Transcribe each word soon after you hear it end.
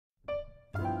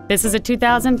This is a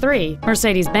 2003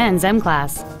 Mercedes-Benz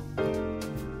M-Class.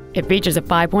 It features a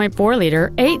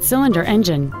 5.4-liter, 8-cylinder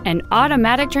engine, an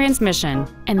automatic transmission,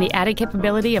 and the added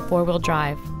capability of 4-wheel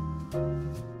drive.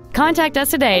 Contact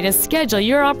us today to schedule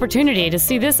your opportunity to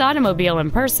see this automobile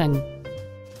in person.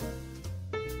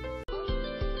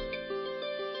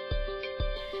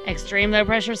 Extreme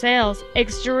low-pressure sales,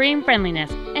 extreme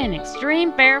friendliness, and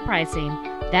extreme fair pricing.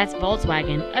 That's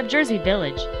Volkswagen of Jersey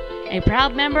Village, a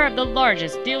proud member of the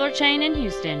largest dealer chain in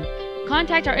Houston.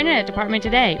 Contact our internet department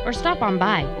today or stop on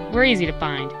by. We're easy to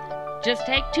find. Just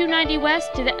take 290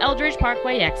 West to the Eldridge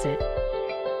Parkway exit.